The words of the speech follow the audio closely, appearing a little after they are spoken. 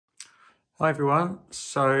Hi everyone.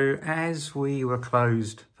 So as we were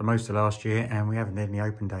closed for most of last year and we haven't had any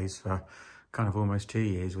open days for kind of almost 2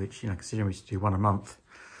 years, which, you know, considering we used to do one a month,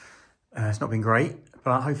 it's not been great,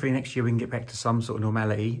 but hopefully next year we can get back to some sort of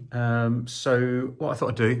normality. So what I thought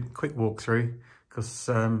I'd do, quick walkthrough, because,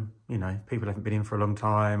 you know, people haven't been in for a long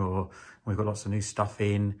time or we've got lots of new stuff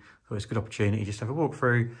in. So it's a good opportunity just to have a walk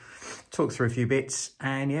through, talk through a few bits,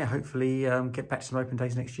 and yeah, hopefully get back to some open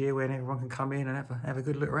days next year when everyone can come in and have a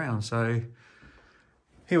good look around. So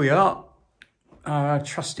here we are, our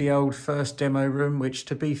trusty old first demo room, which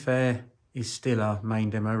to be fair is still our main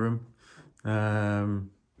demo room.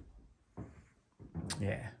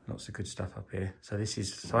 Yeah, lots of good stuff up here. So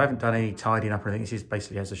I haven't done any tidying up or anything. This is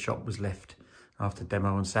basically as the shop was left after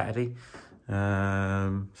demo on Saturday.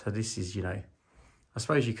 So this is, you know, I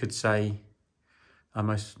suppose you could say our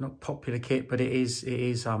most, not popular kit, but it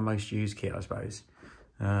is our most used kit, I suppose.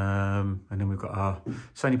 And then we've got our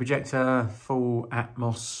Sony projector, full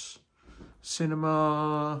Atmos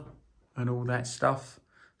cinema and all that stuff.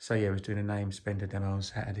 So yeah, I was doing a name spender demo on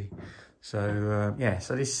Saturday. So yeah,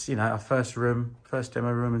 so this, you know, our first demo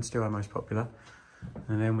room, and still our most popular.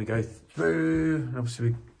 And then we go through, and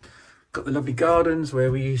obviously we've got the lovely gardens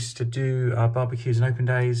where we used to do our barbecues and open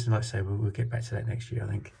days. And like I say, we'll get back to that next year, I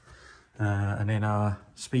think. And then our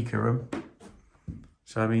speaker room.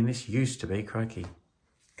 So I mean, this used to be, crikey,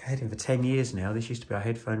 heading for 10 years now. This used to be our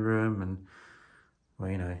headphone room, and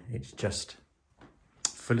well, you know, it's just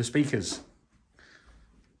full of speakers.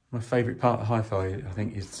 My favourite part of HiFi, I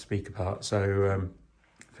think, is the speaker part. So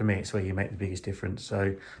for me, it's where you make the biggest difference.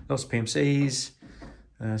 So lots of PMCs,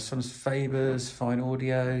 Sons Fabers, Fine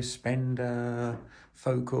Audio, Spender,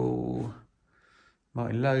 Focal,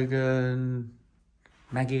 Martin Logan,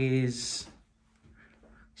 Maggie's.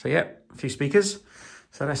 So yeah, a few speakers.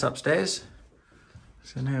 So that's upstairs.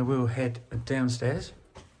 So now we'll head downstairs.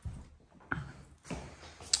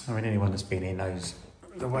 I mean, anyone that's been here knows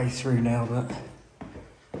the way through now, but...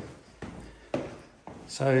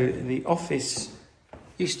 So the office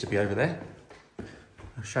used to be over there.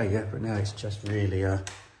 I'll show you, but now it's just really a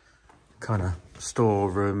kind of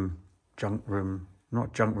storeroom, junk room,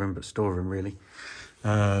 not junk room, but storeroom really.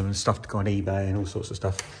 Stuff to go on eBay and all sorts of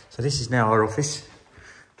stuff. So this is now our office.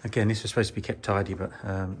 Again, this was supposed to be kept tidy, but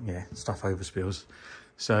yeah, stuff overspills.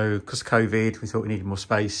 So because of COVID, we thought we needed more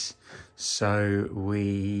space. So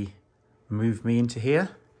we moved me into here,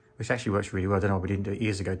 which actually works really well. I don't know why we didn't do it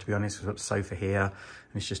years ago, to be honest. We've got the sofa here, and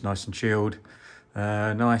it's just nice and chilled.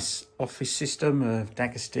 Nice office system of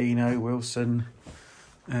D'Agostino, Wilson,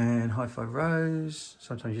 and HiFi Rose.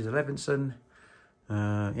 Sometimes use a Levinson.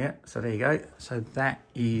 Yeah, so there you go. So that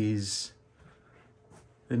is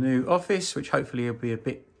the new office, which hopefully will be a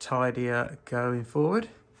bit tidier going forward.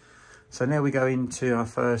 So now we go into our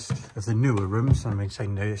first of the newer rooms. I mean,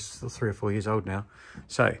 saying new, it's still 3 or 4 years old now.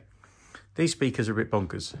 So these speakers are a bit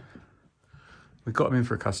bonkers. We got them in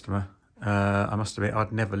for a customer. I must admit,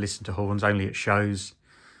 I'd never listened to horns, only at shows.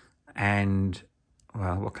 And,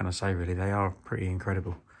 well, what can I say, really? They are pretty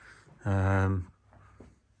incredible. For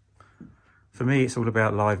me, it's all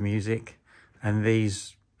about live music. And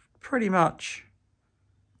these pretty much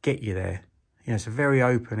get you there. You know, it's a very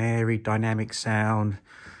open, airy, dynamic sound.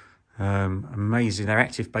 Amazing. They're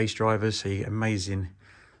active bass drivers, so you get amazing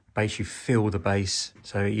bass. You feel the bass.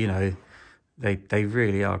 So, you know, they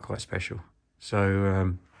really are quite special.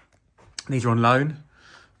 So these are on loan,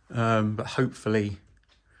 but hopefully,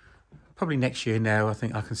 probably next year now, I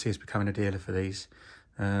think I can see us becoming a dealer for these.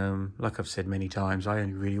 Like I've said many times, I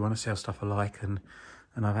only really want to sell stuff I like, and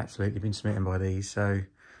I've absolutely been smitten by these. So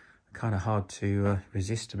kind of hard to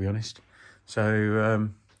resist, to be honest. So,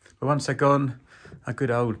 but once they're gone, our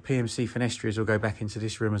good old PMC Fenestrias will go back into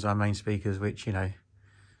this room as our main speakers, which, you know,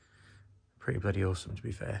 pretty bloody awesome, to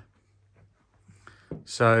be fair.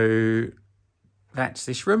 So that's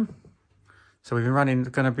this room. So we've been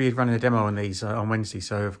going to be running a demo on these on Wednesday.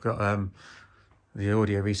 So I've got the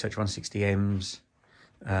Audio Research 160Ms,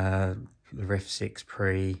 the Ref 6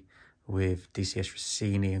 Pre with DCS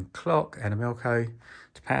Rossini and clock and a Melco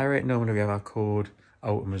to power it. Normally we have our Chord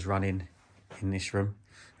Ultimas running in this room.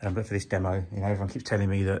 But for this demo, you know, everyone keeps telling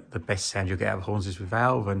me that the best sound you'll get out of horns is with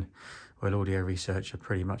valve, and well, Audio Research are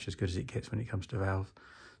pretty much as good as it gets when it comes to valve.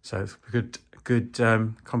 So it's a good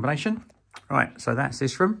combination. Right, so that's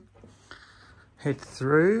this room. Head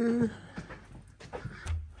through.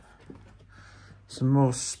 Some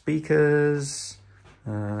more speakers.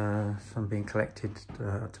 Some being collected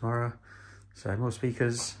tomorrow. So more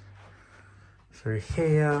speakers through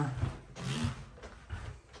here.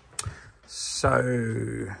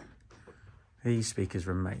 So these speakers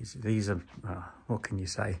are amazing. These are, what can you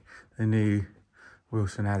say? The new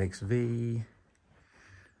Wilson Alex V.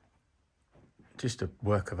 Just a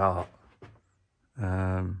work of art.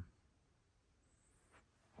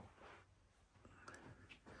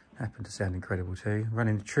 Happened to sound incredible too.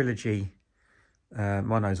 Running the Trilogy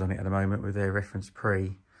monos on it at the moment with their reference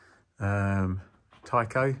pre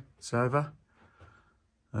Tyco server.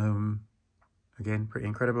 Again, pretty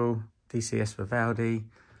incredible. DCS for Valdi.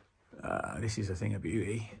 This is a thing of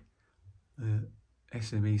beauty.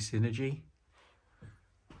 SME Synergy.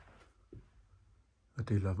 I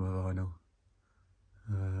do love my vinyl.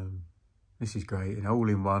 This is great, an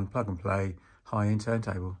all-in-one plug and play high-end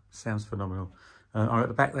turntable. Sounds phenomenal. At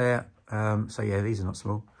the back there, so yeah, these are not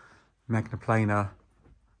small. Magna Planar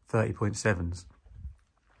 30.7s.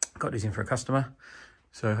 Got these in for a customer,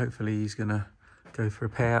 so hopefully he's gonna go for a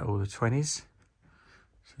pair or the 20s.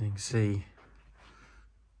 So you can see,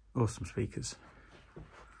 awesome speakers.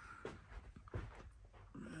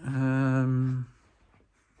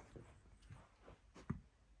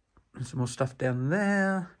 Some more stuff down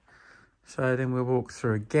there. So then we'll walk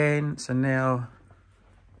through again. So now,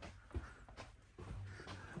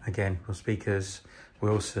 again, more speakers.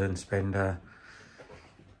 Wilson, Spender,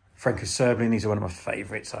 Franco Serblin. These are one of my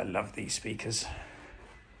favourites. I love these speakers.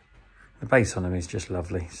 The bass on them is just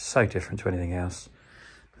lovely. So different to anything else.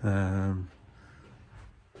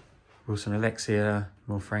 Wilson Alexia,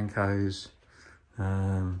 more Francos,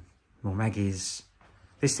 more Maggies.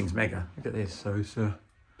 This thing's mega. Look at this. So it's a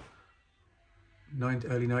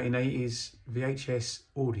early 1980s VHS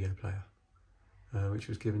audio player, which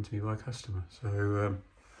was given to me by a customer. So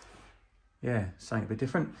yeah, something a bit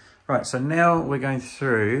different. Right, so now we're going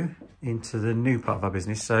through into the new part of our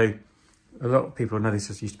business. So a lot of people know this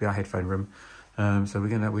used to be our headphone room. So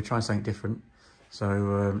we're trying something different.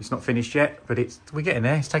 So it's not finished yet, but we're getting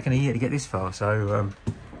there. It's taken a year to get this far. So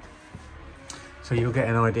so you'll get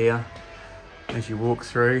an idea as you walk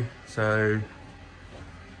through. So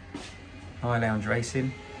iLounge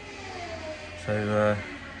Racing. So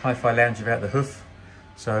HiFi Lounge without the hoof.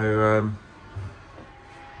 So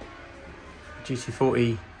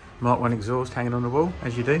GT40 Mark 1 exhaust hanging on the wall,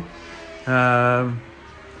 as you do. So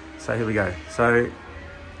here we go. So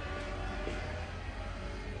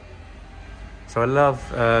I love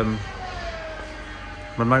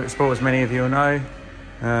my motorsport, as many of you will know.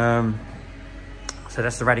 So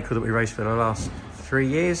that's the Radical that we raced for the last 3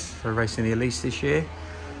 years. So we're racing the Elise this year.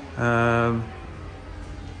 And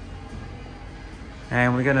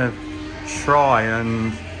we're going to try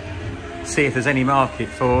and see if there's any market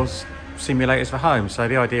for simulators for home. So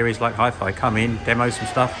the idea is, like HiFi, come in, demo some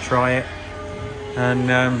stuff, try it,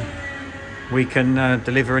 and we can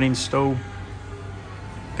deliver and install.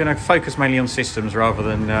 Going to focus mainly on systems rather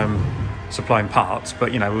than supplying parts,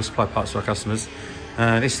 but you know, we'll supply parts to our customers.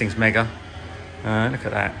 This thing's mega. Look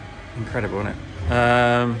at that, incredible, isn't it?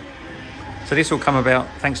 So this will come about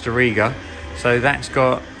thanks to Riga. So that's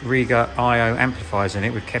got Riga I/O amplifiers in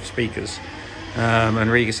it with KEF speakers.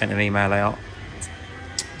 And Riga sent an email out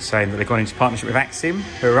saying that they've gone into partnership with Axim,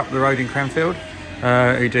 who are up the road in Cranfield,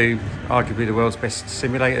 who do arguably the world's best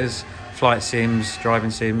simulators, flight sims, driving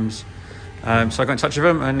sims. So I got in touch with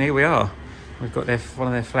them, and here we are. We've got one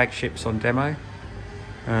of their flagships on demo.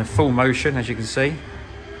 Full motion, as you can see.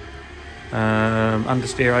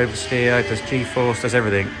 Understeer, oversteer, does G-force, does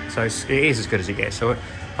everything. So it is as good as it gets. So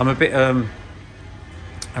I'm a bit of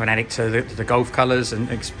an addict to the Golf colours, and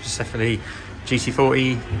specifically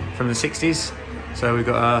GT40 from the 60s. So we've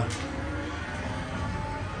got a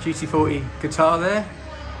GT40 guitar there,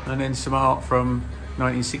 and then some art from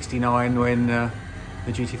 1969 when the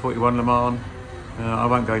GT40 won Le Mans. I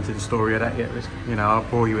won't go into the story of that yet. You know, I'll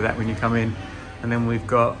bore you with that when you come in. And then we've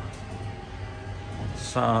got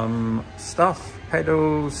some stuff,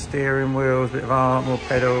 pedals, steering wheels, bit of art, more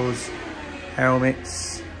pedals,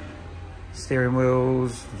 helmets, steering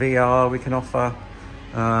wheels, VR we can offer,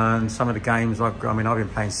 and some of the games I've been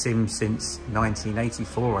playing Sims since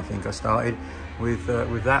 1984. I think I started with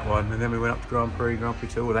that one, and then we went up to Grand Prix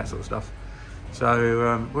 2, all that sort of stuff.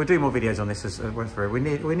 So we'll do more videos on this as it went through.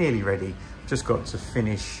 We're nearly ready. Just got to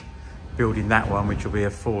finish building that one, which will be a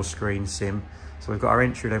 4-screen sim. So we've got our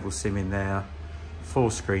entry-level sim in there,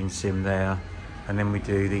 4-screen sim there, and then we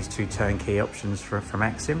do these 2 turnkey options from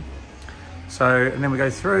Axim. So, and then we go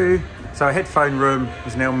through. So our headphone room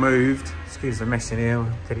is now moved. Excuse the mess in here,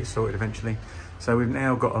 we'll get it sorted eventually. So we've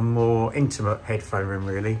now got a more intimate headphone room,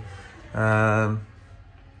 really.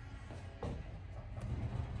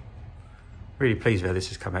 Really pleased with how this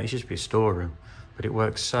has come out. It used to be a storeroom, but it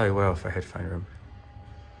works so well for a headphone room.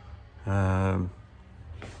 Now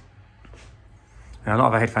a lot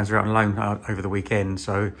of our headphones are out on loan over the weekend,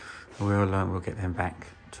 so we'll get them back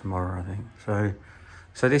tomorrow, I think. So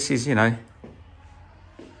So this is, you know,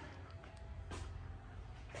 yeah,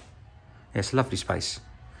 it's a lovely space.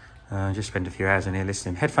 Just spend a few hours in here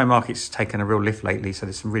listening. Headphone market's taken a real lift lately, so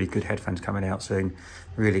there's some really good headphones coming out soon.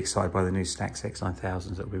 Really excited by the new Stax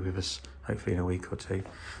X9000s that will be with us hopefully in a week or two.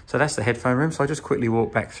 So that's the headphone room. So I just quickly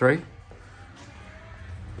walk back through.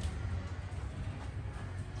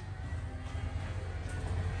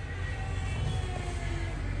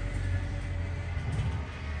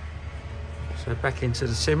 So back into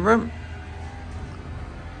the sim room.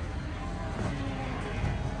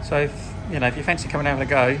 So if, you know, if you fancy coming having a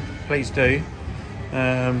go, please do.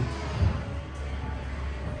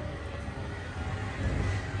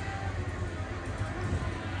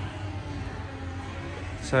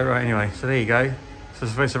 So right, anyway, so there you go. So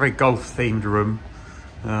it's a very golf themed room.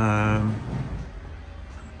 So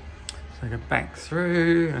I go back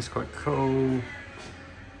through, that's quite cool.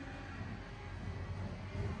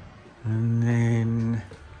 And then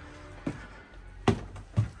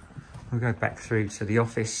we'll go back through to the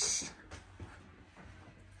office.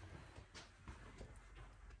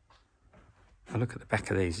 I look at the back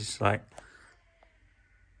of these, it's like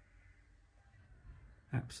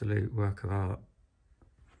absolute work of art.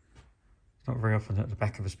 It's not very often that the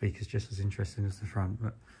back of a speaker is just as interesting as the front,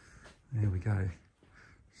 but there we go.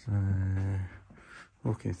 So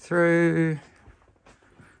walking through.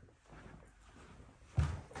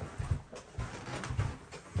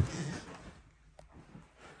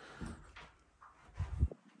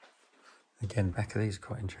 Again, back of these are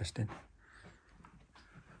quite interesting.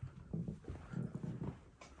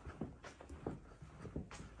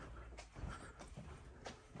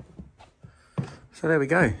 So there we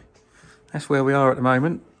go. That's where we are at the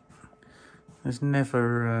moment. There's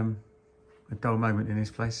never a dull moment in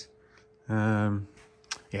this place.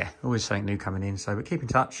 Yeah, always something new coming in. So, but keep in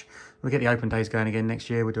touch. We'll get the open days going again next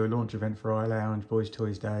year. We'll do a launch event for iLounge, Boys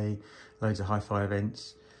Toys Day, loads of hi-fi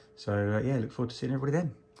events. So yeah, look forward to seeing everybody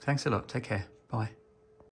then. Thanks a lot. Take care. Bye.